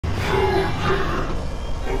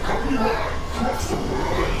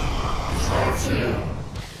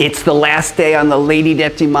It's the last day on the Lady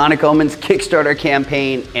Death Demonic Omens Kickstarter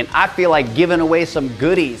campaign, and I feel like giving away some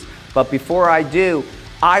goodies. But before I do,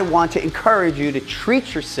 I want to encourage you to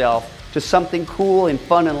treat yourself to something cool and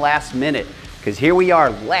fun and last minute. Because here we are,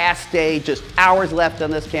 last day, just hours left on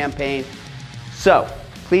this campaign. So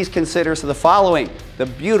please consider the following: the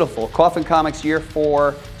beautiful Coffin Comics Year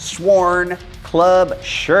 4 Sworn Club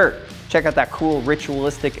shirt. Check out that cool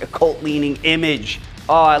ritualistic occult leaning image.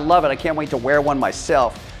 Oh, I love it. I can't wait to wear one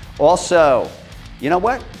myself. Also, you know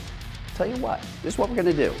what? Tell you what, this is what we're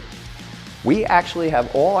gonna do. We actually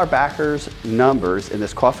have all our backers' numbers in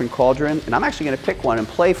this Coffin Cauldron, and I'm actually gonna pick one and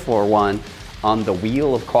play for one on the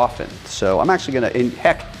Wheel of Coffin. So I'm actually gonna, and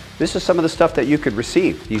heck, this is some of the stuff that you could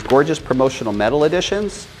receive. These gorgeous promotional metal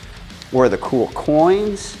editions, or the cool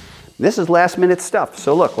coins. This is last minute stuff.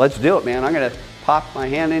 So look, let's do it, man. I'm gonna pop my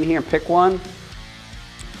hand in here and pick one.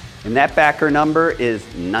 And that backer number is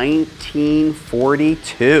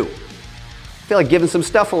 1942. I feel like giving some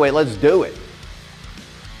stuff away. Let's do it.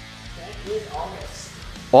 That is August.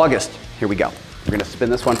 August. Here we go. We're gonna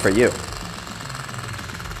spin this one for you.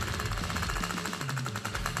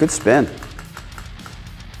 Good spin.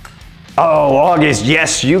 Oh, August,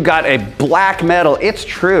 yes, you got a black metal. It's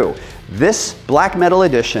true. This black metal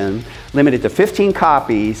edition, limited to 15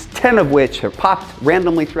 copies, 10 of which have popped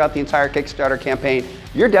randomly throughout the entire Kickstarter campaign.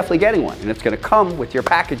 You're definitely getting one, and it's gonna come with your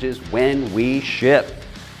packages when we ship.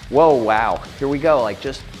 Whoa, wow, here we go. Like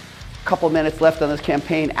just a couple minutes left on this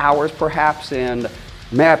campaign, hours perhaps, and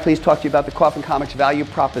may I please talk to you about the Coffin Comics value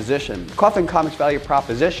proposition. The Coffin Comics value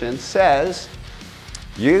proposition says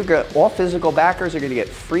all physical backers are gonna get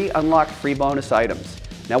free unlocked, free bonus items.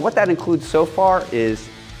 Now what that includes so far is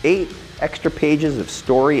 8 extra pages of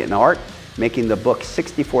story and art, making the book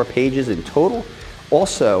 64 pages in total.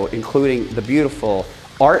 Also including the beautiful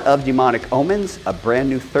Art of Demonic Omens, a brand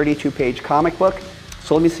new 32-page comic book.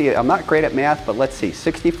 So let me see, I'm not great at math, but let's see,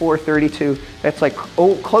 64, 32, that's like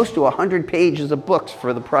close to 100 pages of books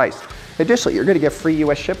for the price. Additionally, you're gonna get free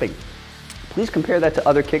US shipping. Please compare that to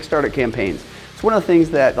other Kickstarter campaigns. It's one of the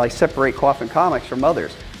things that like separate Coffin Comics from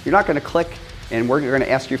others. You're not gonna click and we're gonna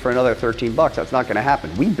ask you for another 13 bucks. That's not gonna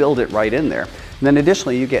happen. We build it right in there. And then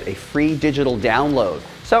additionally, you get a free digital download.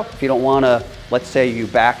 So if you don't wanna, let's say you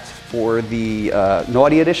backed for the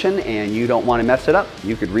Naughty Edition and you don't wanna mess it up,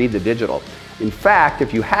 you could read the digital. In fact,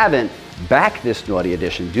 if you haven't backed this Naughty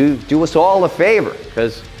Edition, do us all a favor,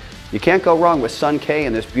 because you can't go wrong with Sun K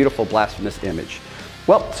and this beautiful blasphemous image.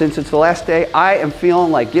 Well, since it's the last day, I am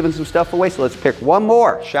feeling like giving some stuff away, so let's pick one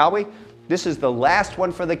more, shall we? This is the last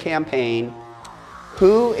one for the campaign.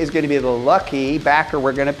 Who is going to be the lucky backer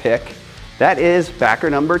we're going to pick? That is backer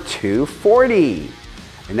number 240.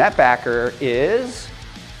 And that backer is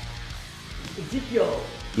Ezekiel.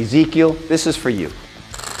 Ezekiel, this is for you.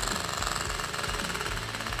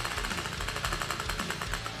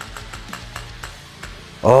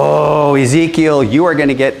 Oh, Ezekiel, you are going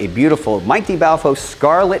to get a beautiful Mighty Balfo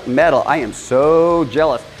Scarlet Medal. I am so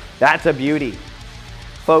jealous. That's a beauty.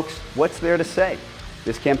 Folks, what's there to say?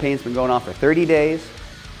 This campaign's been going on for 30 days.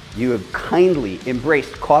 You have kindly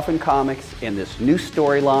embraced Coffin Comics and this new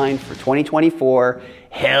storyline for 2024,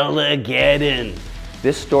 Hellageddon.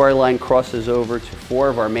 This storyline crosses over to 4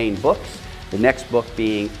 of our main books, the next book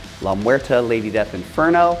being La Muerta, Lady Death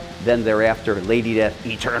Inferno, then thereafter Lady Death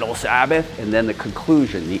Eternal Sabbath, and then the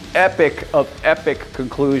conclusion, the epic of epic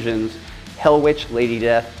conclusions, Hell Witch, Lady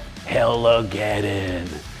Death, Hellageddon.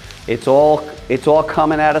 It's all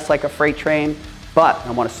coming at us like a freight train. But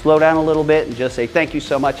I want to slow down a little bit and just say thank you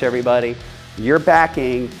so much, everybody. Your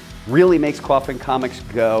backing really makes Coffin Comics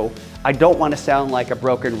go. I don't want to sound like a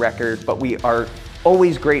broken record, but we are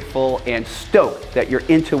always grateful and stoked that you're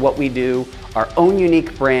into what we do, our own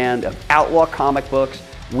unique brand of outlaw comic books.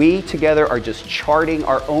 We together are just charting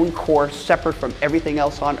our own course separate from everything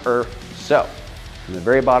else on earth. So, from the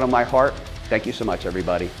very bottom of my heart, thank you so much,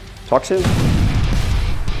 everybody. Talk soon.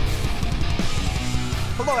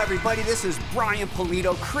 Hello everybody, this is Brian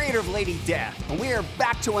Pulido, creator of Lady Death, and we are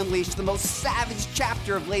back to unleash the most savage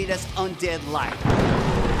chapter of Lady Death's undead life.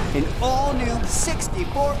 An all-new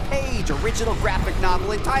 64-page original graphic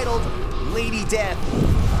novel entitled Lady Death,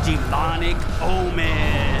 Demonic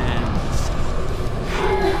Omens.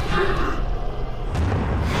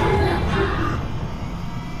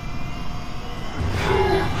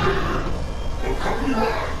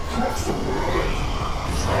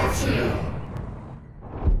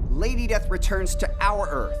 Lady Death returns to our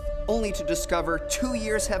Earth, only to discover 2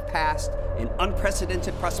 years have passed and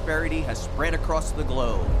unprecedented prosperity has spread across the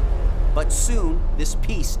globe. But soon, this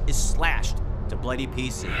peace is slashed to bloody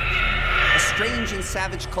pieces. A strange and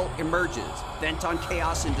savage cult emerges, bent on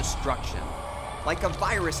chaos and destruction. Like a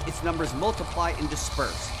virus, its numbers multiply and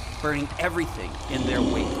disperse, burning everything in their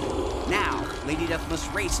wake. Now, Lady Death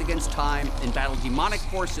must race against time and battle demonic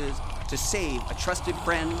forces to save a trusted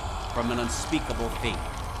friend from an unspeakable fate.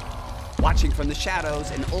 Watching from the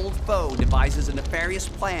shadows, an old foe devises a nefarious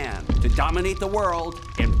plan to dominate the world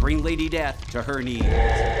and bring Lady Death to her knees.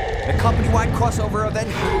 The company-wide crossover event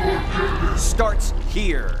starts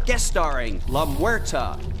here. Guest starring La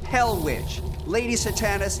Muerta, Hell Witch, Lady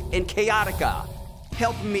Satanas, and Chaotica.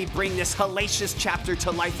 Helping me bring this hellacious chapter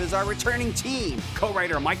to life is our returning team.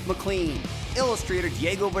 Co-writer Mike McLean, illustrator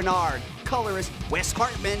Diego Bernard, colorist Wes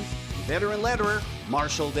Hartman, veteran letterer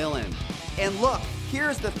Marshall Dillon. And look,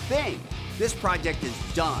 here's the thing. This project is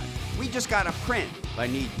done. We just got to print, but I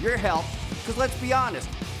need your help, because let's be honest,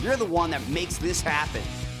 you're the one that makes this happen.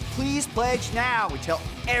 Please pledge now and tell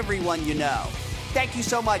everyone you know. Thank you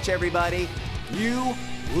so much, everybody. You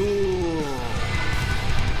rule.